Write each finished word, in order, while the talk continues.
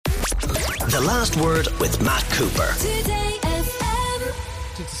The Last Word with Matt Cooper.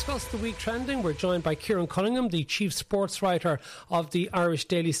 To discuss the week trending, we're joined by Kieran Cunningham, the chief sports writer of the Irish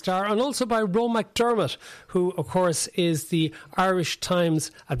Daily Star, and also by Roe McDermott, who, of course, is the Irish Times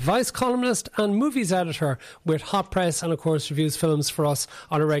advice columnist and movies editor with Hot Press, and, of course, reviews films for us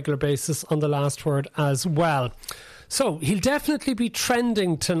on a regular basis on The Last Word as well. So he'll definitely be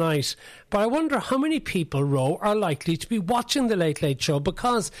trending tonight, but I wonder how many people, Ro, are likely to be watching The Late Late Show,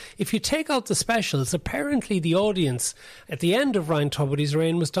 because if you take out the specials, apparently the audience at the end of Ryan Tubridy's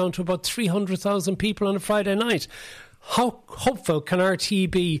reign was down to about 300,000 people on a Friday night. How hopeful can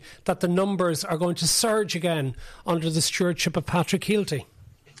RTE be that the numbers are going to surge again under the stewardship of Patrick Kielty?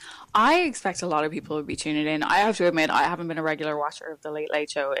 I expect a lot of people will be tuning in. I have to admit, I haven't been a regular watcher of The Late Late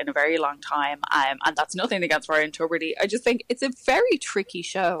Show in a very long time, and that's nothing against Ryan Tubridy. I just think it's a very tricky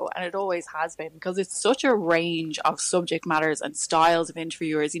show, and it always has been, because it's such a range of subject matters and styles of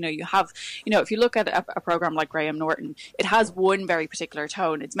interviewers. You have, if you look at a program like Graham Norton, it has one very particular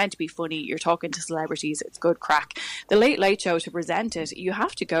tone. It's meant to be funny. You're talking to celebrities. It's good crack. The Late Late Show, to present it, you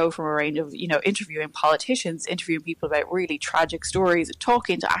have to go from a range of, interviewing politicians, interviewing people about really tragic stories,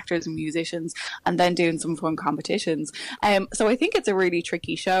 talking to actors and musicians, and then doing some fun competitions. So I think it's a really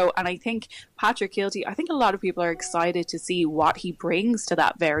tricky show, and I think Patrick Kielty, I think a lot of people are excited to see what he brings to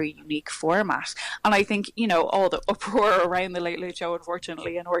that very unique format. And I think, all the uproar around the Late Late Show,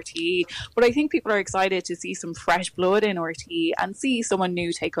 unfortunately, in RTE, but I think people are excited to see some fresh blood in RTE and see someone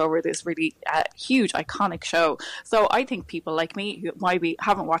new take over this really huge, iconic show. So I think people like me, who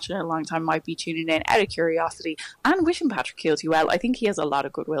haven't watched it in a long time, might be tuning in out of curiosity and wishing Patrick Kielty well. I think he has a lot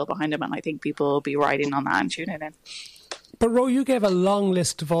of goodwill behind him, and I think people will be riding on that and tuning in. But Ro, you gave a long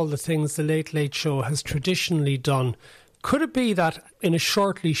list of all the things the Late Late Show has traditionally done. Could it be that in a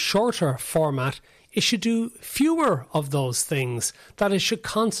shorter format, it should do fewer of those things, that it should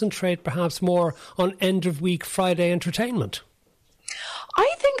concentrate perhaps more on end-of-week Friday entertainment?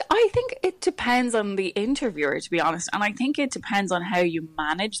 I think it depends on the interviewer, to be honest, and I think it depends on how you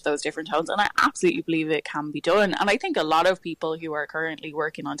manage those different tones, and I absolutely believe it can be done. And I think a lot of people who are currently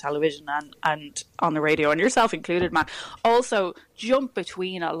working on television and on the radio, and yourself included, Matt, also jump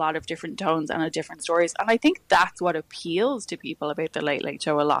between a lot of different tones and different stories, and I think that's what appeals to people about the Late Late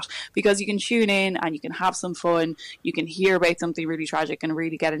Show a lot, because you can tune in and you can have some fun, you can hear about something really tragic and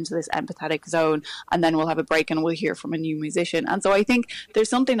really get into this empathetic zone, and then we'll have a break and we'll hear from a new musician. And so I think there's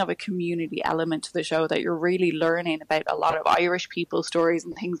something of a community element to the show, that you're really learning about a lot of Irish people's stories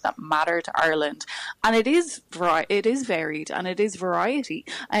and things that matter to Ireland. And it is varied and it is variety.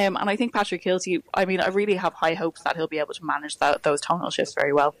 And I think Patrick Kielty, I really have high hopes that he'll be able to manage those tonal shifts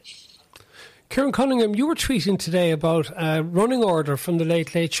very well. Kieran Cunningham, you were tweeting today about a running order from the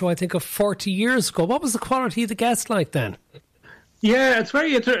Late Late Show, I think of 40 years ago. What was the quality of the guest like then? Yeah, it's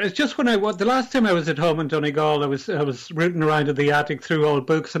just when the last time I was at home in Donegal, I was rooting around in the attic through old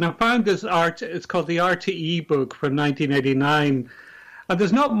books, and I found this it's called the RTE book from 1989, and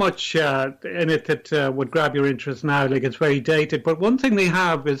there's not much in it that would grab your interest now. Like, it's very dated, but one thing they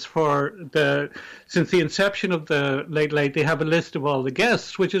have is since the inception of the Late Late, they have a list of all the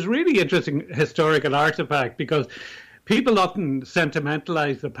guests, which is really interesting historical artifact, because people often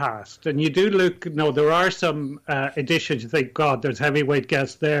sentimentalise the past, and you do look, there are some editions, you think, God, there's heavyweight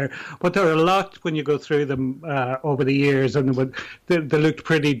guests there, but there are a lot when you go through them over the years, and they looked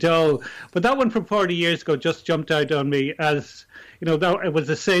pretty dull. But that one from 40 years ago just jumped out on me as, it was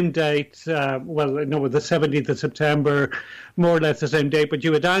the same date, the 17th of September, more or less the same date, but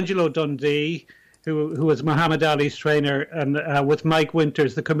you had Angelo Dundee, who was Muhammad Ali's trainer, and with Mike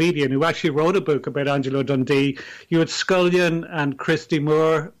Winters, the comedian, who actually wrote a book about Angelo Dundee. You had Scullion and Christy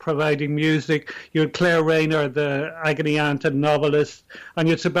Moore providing music. You had Claire Rayner, the agony aunt and novelist. And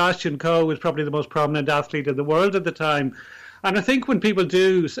you had Sebastian Coe, who was probably the most prominent athlete in the world at the time. And I think when people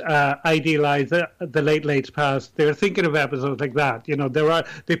do idealise the Late Late's past, they're thinking of episodes like that.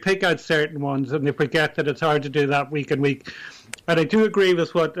 They pick out certain ones and they forget that it's hard to do that week and week. And I do agree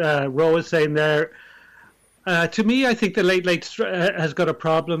with what Ro is saying there. To me, I think the Late Late has got a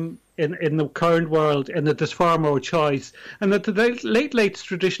problem in the current world, in that there's far more choice, and that the Late Late's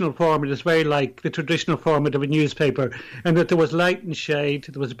traditional format is very like the traditional format of a newspaper, and that there was light and shade,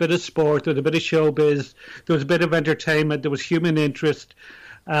 there was a bit of sport, there was a bit of showbiz, there was a bit of entertainment, there was human interest,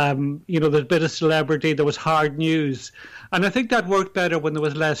 there was a bit of celebrity, there was hard news. And I think that worked better when there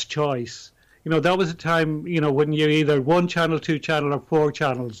was less choice. That was a time, when you either one channel, two channel, or four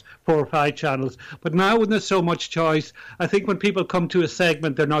or five channels. But now when there's so much choice, I think when people come to a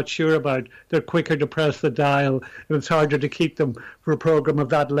segment they're not sure about, they're quicker to press the dial, and it's harder to keep them for a programme of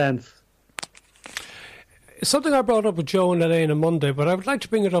that length. something I brought up with Joe and Elaine on Monday, but I would like to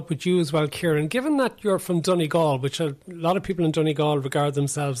bring it up with you as well, Kieran. Given that you're from Donegal, which a lot of people in Donegal regard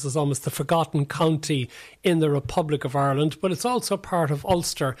themselves as almost the forgotten county in the Republic of Ireland, but it's also part of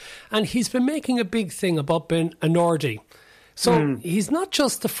Ulster, and he's been making a big thing about being a Nordie. So he's not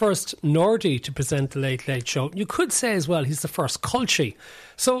just the first Nordie to present the Late Late Show. You could say as well he's the first culture.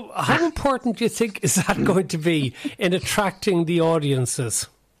 So how important do you think is that going to be in attracting the audiences?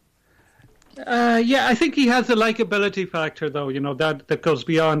 Yeah, I think he has a likability factor, though, you know, that goes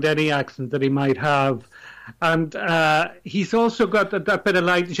beyond any accent that he might have. And he's also got that bit of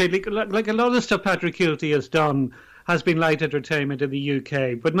light shade. Like a lot of stuff Patrick Kielty has done has been light entertainment in the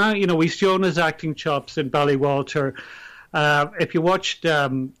UK. But now, you know, he's shown his acting chops in Ballywalter. If you watched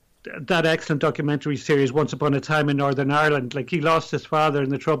that excellent documentary series Once Upon a Time in Northern Ireland, like, he lost his father in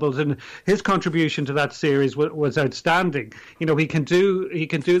the Troubles, and his contribution to that series was outstanding. You know, he can do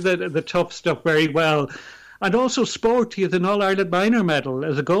the tough stuff very well. And also sport, he has an All-Ireland minor medal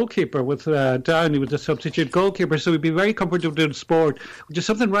as a goalkeeper with Down. He was a substitute goalkeeper, so he'd be very comfortable doing sport, which is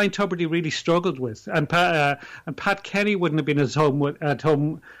something Ryan Tubridy really struggled with. And Pat Kenny wouldn't have been at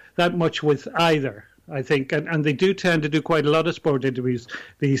home that much with either, I think. And they do tend to do quite a lot of sport interviews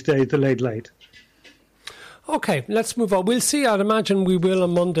these days, the Late. OK, let's move on. We'll see. I'd imagine we will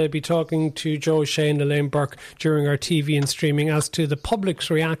on Monday be talking to Joe Shea and Elaine Burke during our TV and streaming as to the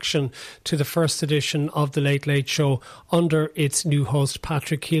public's reaction to the first edition of the Late Late Show under its new host,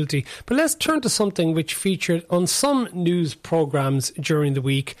 Patrick Kielty. But let's turn to something which featured on some news programmes during the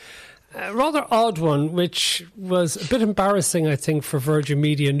week. A rather odd one, which was a bit embarrassing, I think, for Virgin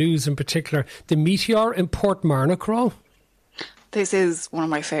Media News in particular. The meteor in Portmarnock, Roe. This is one of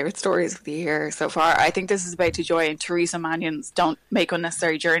my favourite stories of the year so far. I think this is about to join Theresa Mannion's Don't Make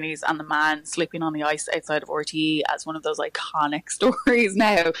Unnecessary Journeys and the man slipping on the ice outside of RTE as one of those iconic stories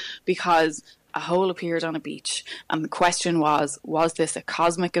now, because a hole appeared on a beach, and the question was this a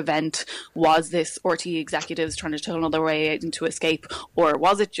cosmic event? Was this RTE executives trying to tunnel their way out into escape, or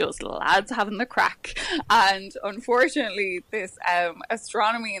was it just lads having the crack? And unfortunately, this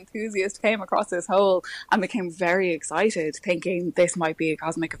astronomy enthusiast came across this hole and became very excited, thinking this might be a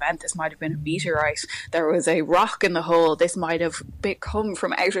cosmic event, this might have been a meteorite, there was a rock in the hole, this might have come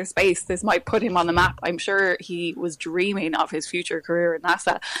from outer space, this might put him on the map. I'm sure he was dreaming of his future career in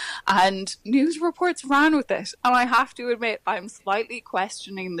NASA, and news reports ran with it, and I have to admit I'm slightly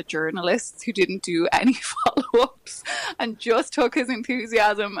questioning the journalists who didn't do any follow-ups and just took his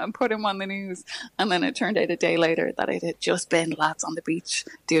enthusiasm and put him on the news, and then it turned out a day later that it had just been lads on the beach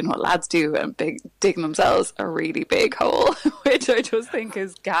doing what lads do and digging themselves a really big hole, which I just think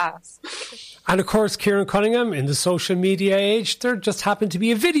is gas. And of course, Kieran Cunningham, in the social media age, there just happened to be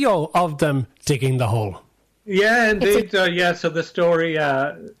a video of them digging the hole. Yeah, indeed. So the story,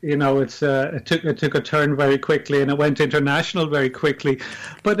 it took a turn very quickly, and it went international very quickly.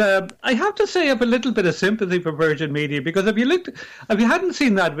 But I have to say I have a little bit of sympathy for Virgin Media, because if you hadn't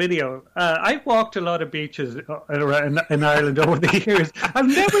seen that video, I've walked a lot of beaches in Ireland over the years. I've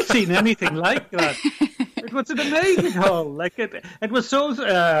never seen anything like that. It was an amazing hole. Like it was so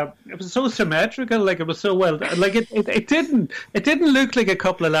symmetrical. Like it was so well. Like it didn't look like a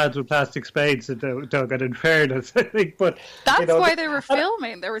couple of lads with plastic spades that dug it. In fairness, I think. But that's why they were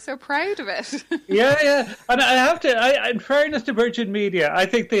filming. They were so proud of it. Yeah. And I have to. In fairness to Virgin Media, I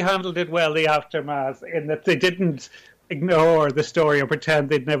think they handled it well. The aftermath, in that they didn't ignore the story or pretend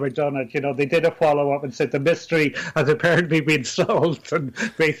they'd never done it. You know, they did a follow up and said the mystery has apparently been solved, and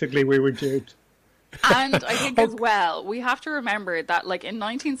basically we were duped. And I think as well, we have to remember that, like, in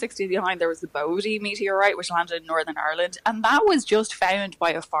 1969 there was the Bodie meteorite which landed in Northern Ireland, and that was just found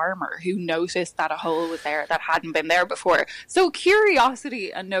by a farmer who noticed that a hole was there that hadn't been there before. So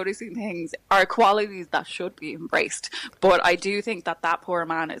curiosity and noticing things are qualities that should be embraced. But I do think that poor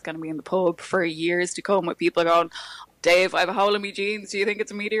man is going to be in the pub for years to come with people going, Dave, I have a hole in my jeans, do you think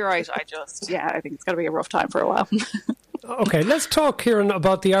it's a meteorite? I think it's going to be a rough time for a while. OK, let's talk, Kieran,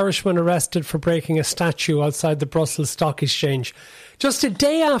 about the Irishman arrested for breaking a statue outside the Brussels Stock Exchange. Just a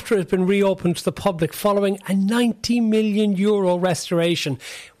day after it had been reopened to the public following a €90 million restoration.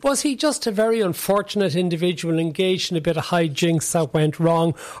 Was he just a very unfortunate individual engaged in a bit of hijinks that went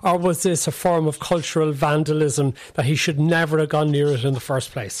wrong, or was this a form of cultural vandalism that he should never have gone near it in the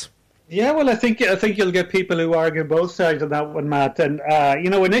first place? Yeah, well, I think you'll get people who argue both sides on that one, Matt. And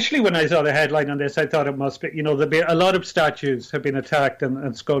initially when I saw the headline on this, I thought it must be, there'll be a lot of statues have been attacked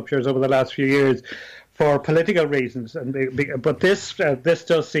and sculptures over the last few years for political reasons. But this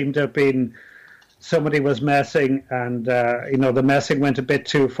does seem to have been somebody was messing, and the messing went a bit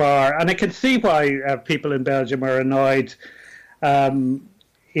too far. And I can see why people in Belgium are annoyed.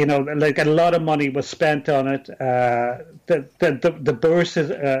 like a lot of money was spent on it. The Bourse is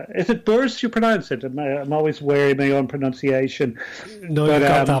it Bourse you pronounce it? I'm always wary of my own pronunciation. No, you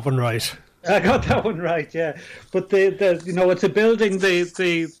got that one right. I got that one right, yeah. But it's a building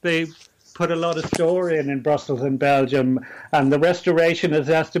they put a lot of store in Brussels and Belgium, and the restoration is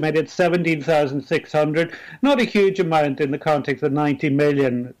estimated 17,600. Not a huge amount in the context of 90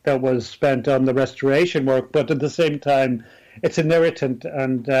 million that was spent on the restoration work, but at the same time, it's an irritant.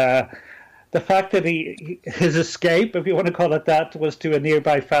 And the fact that his escape, if you want to call it that, was to a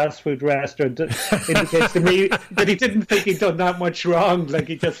nearby fast food restaurant indicates to me that he didn't think he'd done that much wrong. Like,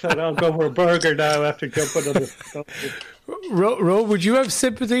 he just said, I'll go for a burger now after jumping on the stuff. Ro, would you have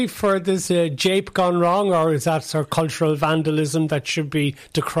sympathy for this jape gone wrong, or is that sort of cultural vandalism that should be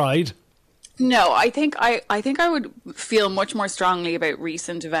decried? No, I think I would feel much more strongly about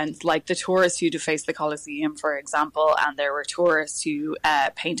recent events like the tourists who defaced the Colosseum, for example, and there were tourists who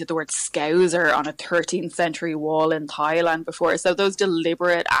painted the word Scouser on a 13th century wall in Thailand before. So those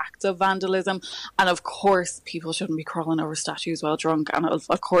deliberate acts of vandalism, and of course people shouldn't be crawling over statues while drunk, and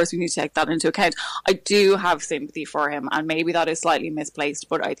of course we need to take that into account. I do have sympathy for him, and maybe that is slightly misplaced,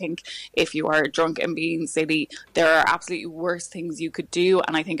 but I think if you are drunk and being silly, there are absolutely worse things you could do,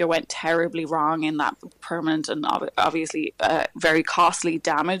 and I think it went terribly wrong in that permanent and obviously very costly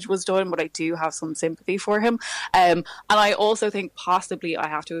damage was done, but I do have some sympathy for him. And I also think possibly, I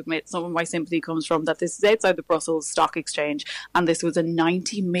have to admit, some of my sympathy comes from that this is outside the Brussels Stock Exchange, and this was a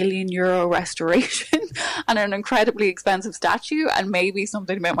 €90 million restoration and an incredibly expensive statue, and maybe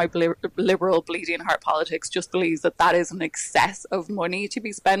something about my liberal bleeding heart politics just believes that that is an excess of money to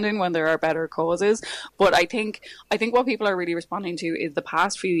be spending when there are better causes. But I think what people are really responding to is the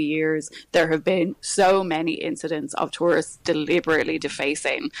past few years there have been so many incidents of tourists deliberately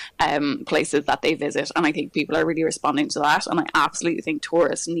defacing places that they visit, and I think people are really responding to that, and I absolutely think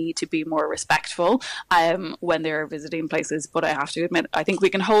tourists need to be more respectful when they're visiting places. But I have to admit, I think we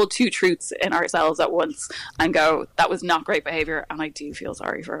can hold two truths in ourselves at once and go, that was not great behaviour, and I do feel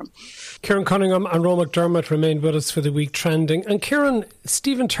sorry for him. Kieran Cunningham and Roe McDermott remained with us for the week trending. And Kieran,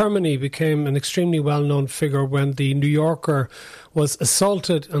 Stephen Termini became an extremely well-known figure when the New Yorker was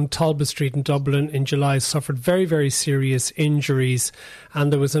assaulted on Talbot Street in Dublin in July, suffered very, very serious injuries, and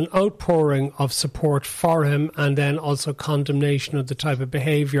there was an outpouring of support for him and then also condemnation of the type of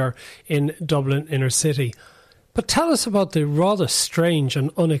behaviour in Dublin inner city. But tell us about the rather strange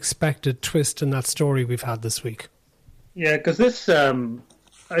and unexpected twist in that story we've had this week. Yeah, because this,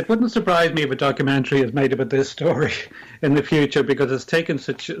 it wouldn't surprise me if a documentary is made about this story in the future, because it's taken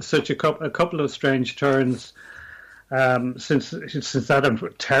such a couple of strange turns since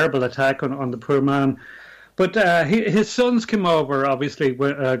that terrible attack on the poor man. But his sons came over, obviously.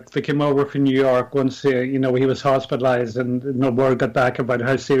 They came over from New York once he was hospitalised, and no word got back about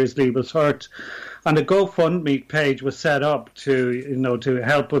how seriously he was hurt. And a GoFundMe page was set up to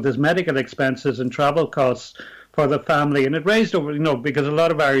help with his medical expenses and travel costs for the family. And it raised over, because a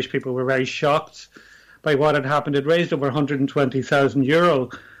lot of Irish people were very shocked by what had happened, it raised over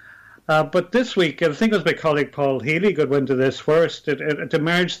 €120,000. But this week, I think it was my colleague Paul Healy got into this first. It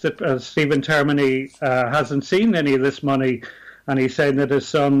emerged that Stephen Termini hasn't seen any of this money, and he's saying that his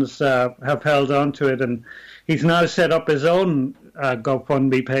sons have held on to it, and he's now set up his own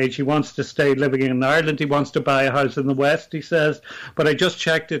GoFundMe page. He wants to stay living in Ireland. He wants to buy a house in the West, he says. But I just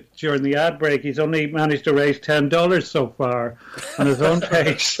checked it during the ad break. He's only managed to raise $10 so far on his own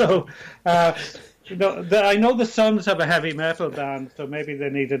page. So, I know the Sons have a heavy metal band, so maybe they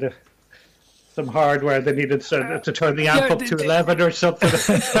needed some hardware. They needed to turn the amp up to 11 or something.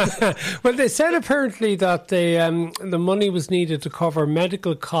 Well, they said apparently that the money was needed to cover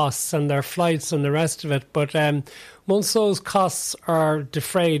medical costs and their flights and the rest of it. But once those costs are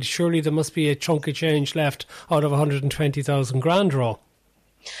defrayed, surely there must be a chunk of change left out of 120,000 grand, Raw.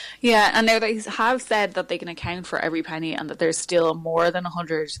 Yeah, and now they have said that they can account for every penny and that there's still more than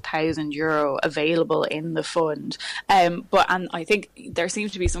 €100,000 available in the fund. But I think there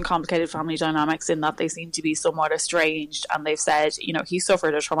seems to be some complicated family dynamics in that they seem to be somewhat estranged, and they've said, he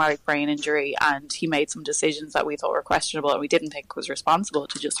suffered a traumatic brain injury and he made some decisions that we thought were questionable and we didn't think was responsible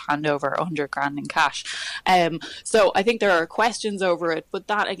to just hand over 100 grand in cash. So I think there are questions over it, but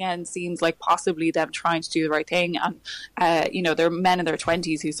that again seems like possibly them trying to do the right thing. And, there are men in their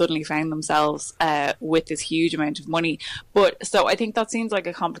 20s who suddenly suddenly found themselves with this huge amount of money. But so I think that seems like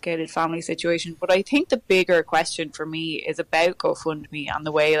a complicated family situation. But I think the bigger question for me is about GoFundMe and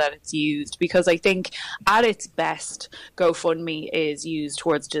the way that it's used, because I think at its best, GoFundMe is used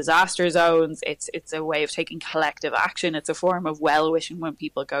towards disaster zones. It's a way of taking collective action. It's a form of well-wishing when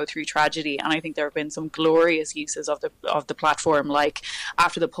people go through tragedy. And I think there have been some glorious uses of the platform, like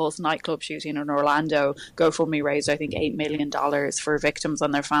after the Pulse nightclub shooting in Orlando, GoFundMe raised, I think, $8 million for victims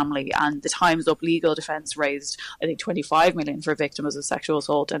and their family, and the Time's Up legal defence raised, I think, $25 million for victims of sexual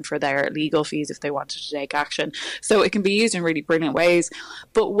assault and for their legal fees if they wanted to take action. So it can be used in really brilliant ways.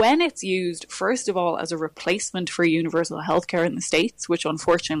 But when it's used, first of all, as a replacement for universal healthcare in the States, which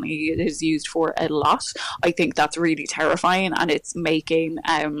unfortunately it is used for a lot, I think that's really terrifying, and it's making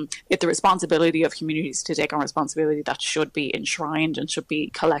it the responsibility of communities to take on responsibility that should be enshrined and should be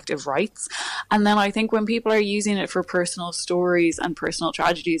collective rights. And then I think when people are using it for personal stories and personal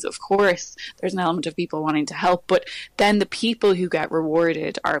tragedies, of course, there's an element of people wanting to help, but then the people who get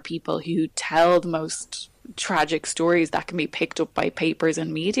rewarded are people who tell the most tragic stories that can be picked up by papers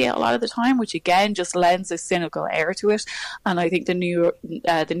and media a lot of the time, which again just lends a cynical air to it. And I think the New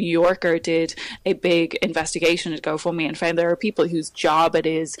Yorker did a big investigation at GoFundMe and found there are people whose job it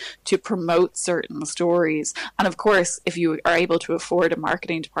is to promote certain stories. And of course, if you are able to afford a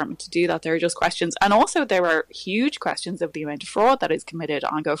marketing department to do that, there are just questions. And also there are huge questions of the amount of fraud that is committed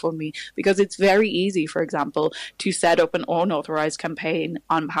on GoFundMe, because it's very easy, for example, to set up an unauthorized campaign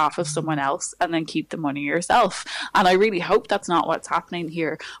on behalf of someone else and then keep the money yourself. And I really hope that's not what's happening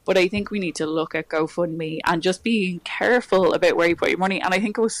here. But I think we need to look at GoFundMe and just be careful about where you put your money. And I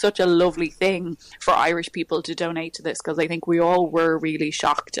think it was such a lovely thing for Irish people to donate to this, because I think we all were really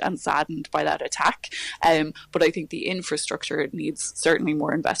shocked and saddened by that attack. But I think the infrastructure needs certainly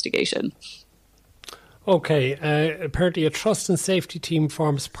more investigation. Okay, apparently a trust and safety team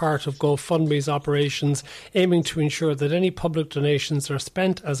forms part of GoFundMe's operations, aiming to ensure that any public donations are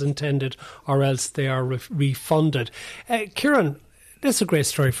spent as intended or else they are refunded. Kieran, this is a great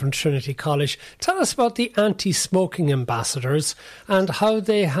story from Trinity College. Tell us about the anti-smoking ambassadors and how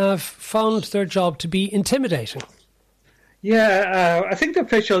they have found their job to be intimidating. Yeah, I think the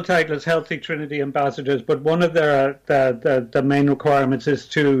official title is Healthy Trinity Ambassadors, but one of the main requirements is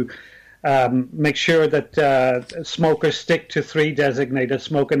to make sure that smokers stick to 3 designated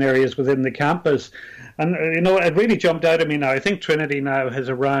smoking areas within the campus. And, it really jumped out at me now. I think Trinity now has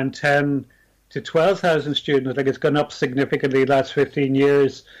around 10 to 12,000 students. Like, it's gone up significantly the last 15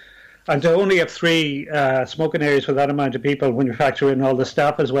 years. And to only have 3 smoking areas for that amount of people, when you factor in all the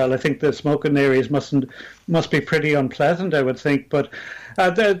staff as well, I think the smoking areas must be pretty unpleasant, I would think. But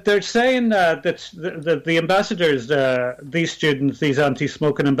they're saying that the ambassadors, these students, these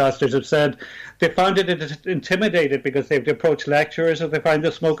anti-smoking ambassadors, have said they found it intimidated because they've approached lecturers if they find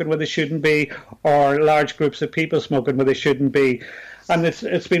them smoking where they shouldn't be, or large groups of people smoking where they shouldn't be. And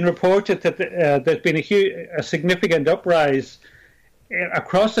it's been reported that there's been a significant uprise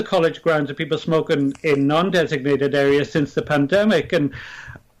across the college grounds of people smoking in non-designated areas since the pandemic. And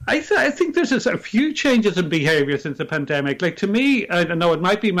I think there's a few changes in behaviour since the pandemic. Like, to me, I don't know, it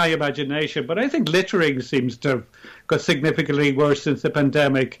might be my imagination, but I think littering seems to have got significantly worse since the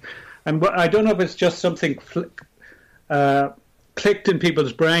pandemic. And I don't know if it's just something clicked in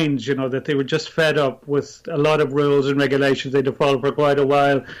people's brains, that they were just fed up with a lot of rules and regulations they'd have followed for quite a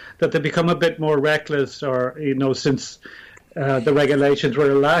while, that they become a bit more reckless, or, since the regulations were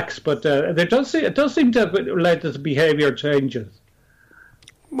relaxed. But it does seem to have led to behaviour changes.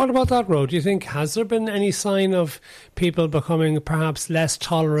 What about that, Ro? Do you think, has there been any sign of people becoming perhaps less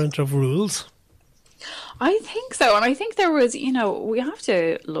tolerant of rules? I think so. And I think there was, we have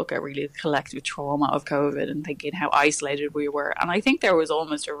to look at really the collective trauma of COVID and thinking how isolated we were. And I think there was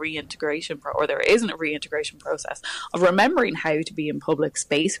almost a reintegration, or there isn't a reintegration process of remembering how to be in public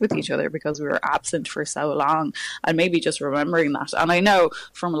space with each other because we were absent for so long, and maybe just remembering that. And I know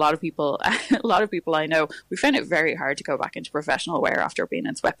from a lot of people I know, we found it very hard to go back into professional wear after being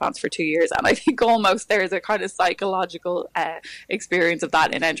in sweatpants for 2 years. And I think almost there's a kind of psychological experience of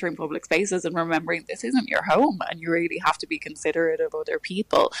that in entering public spaces and remembering this isn't your home and you really have to be considerate of other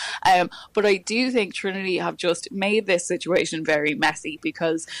people. But I do think Trinity have just made this situation very messy,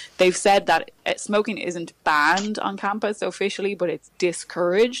 because they've said that smoking isn't banned on campus officially, but it's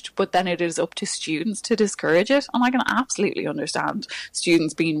discouraged. But then it is up to students to discourage it. And I can absolutely understand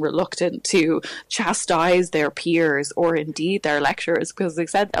students being reluctant to chastise their peers or indeed their lecturers, because they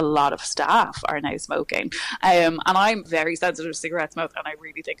said a lot of staff are now smoking. And I'm very sensitive to cigarette smoke and I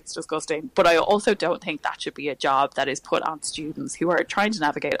really think it's disgusting. But I also don't think that should be a job that is put on students who are trying to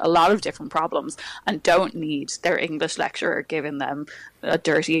navigate a lot of different problems and don't need their English lecturer giving them a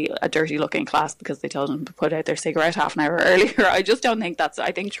dirty looking class because they told them to put out their cigarette half an hour earlier. I just don't think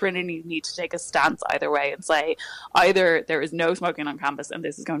I think Trinity need to take a stance either way and say either there is no smoking on campus and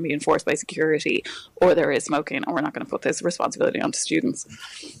this is going to be enforced by security, or there is smoking and we're not going to put this responsibility onto students.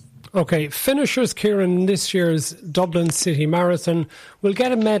 Okay, finishers, Kieran, this year's Dublin City Marathon will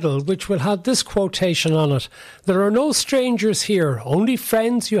get a medal which will have this quotation on it: "There are no strangers here, only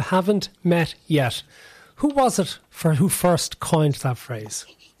friends you haven't met yet." Who was it who first coined that phrase?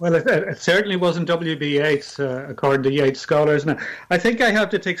 Well, it certainly wasn't W.B. Yeats, according to Yeats scholars. Now, I think I have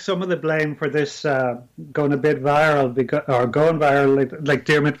to take some of the blame for this going a bit viral, going viral, like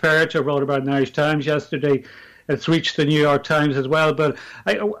Dermot Ferritter wrote about in the Irish Times yesterday. It's reached the New York Times as well. But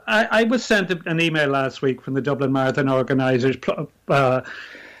I was sent an email last week from the Dublin Marathon organisers, promoting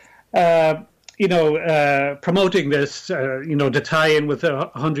this, the tie-in with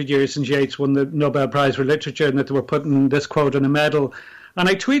 100 years since Yeats won the Nobel Prize for Literature, and that they were putting this quote on a medal. And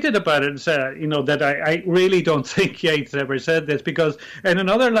I tweeted about it and said, that I really don't think Yeats ever said this, because in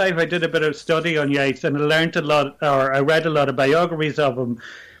another life I did a bit of study on Yeats and I learned a lot, or I read a lot of biographies of him.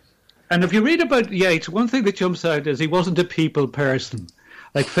 And if you read about Yeats, one thing that jumps out is he wasn't a people person.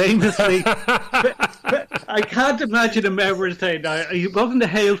 Like, famously, I can't imagine him ever saying that. He wasn't a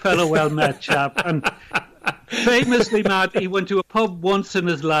hail fellow, well-met chap. And famously, Matt, he went to a pub once in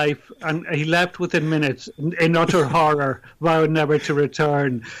his life and he left within minutes in utter horror, vowing never to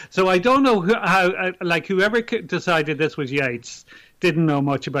return. So I don't know how whoever decided this was Yeats didn't know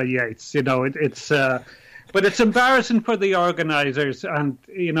much about Yeats. But it's embarrassing for the organisers, and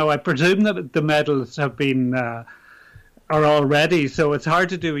I presume that the medals have been are already, so it's hard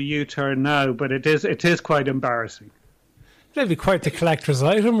to do a U-turn now. But it is quite embarrassing. They'll be quite the collector's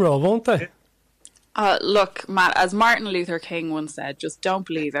item, Ro, won't they? Look, Matt, as Martin Luther King once said, just don't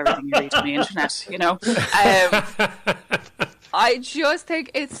believe everything you read on the internet. I just think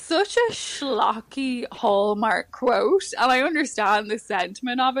it's such a schlocky Hallmark quote, and I understand the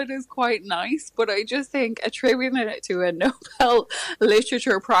sentiment of it is quite nice, but I just think attributing it to a Nobel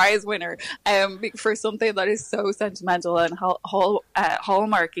Literature Prize winner for something that is so sentimental and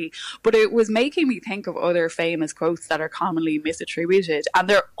Hallmarky, but it was making me think of other famous quotes that are commonly misattributed, and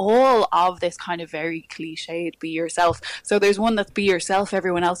they're all of this kind of very cliched, be yourself. So there's one that's be yourself,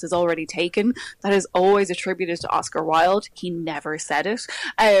 everyone else is already taken, that is always attributed to Oscar Wilde. He never said it.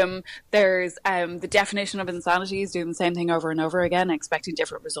 There's the definition of insanity is doing the same thing over and over again, expecting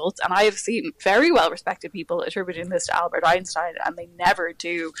different results. And I have seen very well respected people attributing this to Albert Einstein, and they never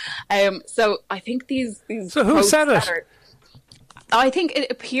do. So I think these So who said it? I think it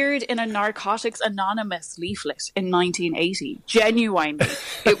appeared in a Narcotics Anonymous leaflet in 1980. Genuinely,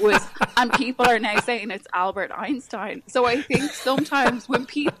 it was, and people are now saying it's Albert Einstein. So I think sometimes when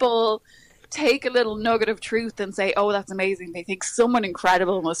people take a little nugget of truth and say, oh, that's amazing, they think someone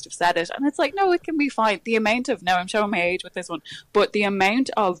incredible must have said it. And it's like, no, it can be fine. The amount of, now I'm showing my age with this one, but the amount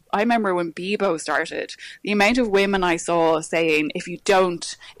of, I remember when Bebo started, the amount of women I saw saying, if you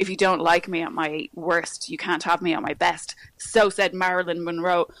don't like me at my worst, you can't have me at my best. So said Marilyn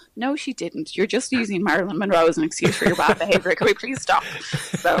Monroe. No, she didn't. You're just using Marilyn Monroe as an excuse for your bad behaviour. Can we please stop?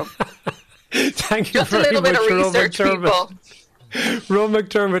 So, thank you just very a little much, bit of research, people. Roe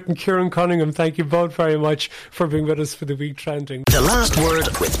McDermott and Kieran Cunningham, thank you both very much for being with us for the Week Trending. The Last Word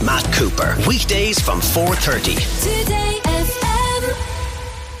with Matt Cooper. Weekdays from 4:30. Today.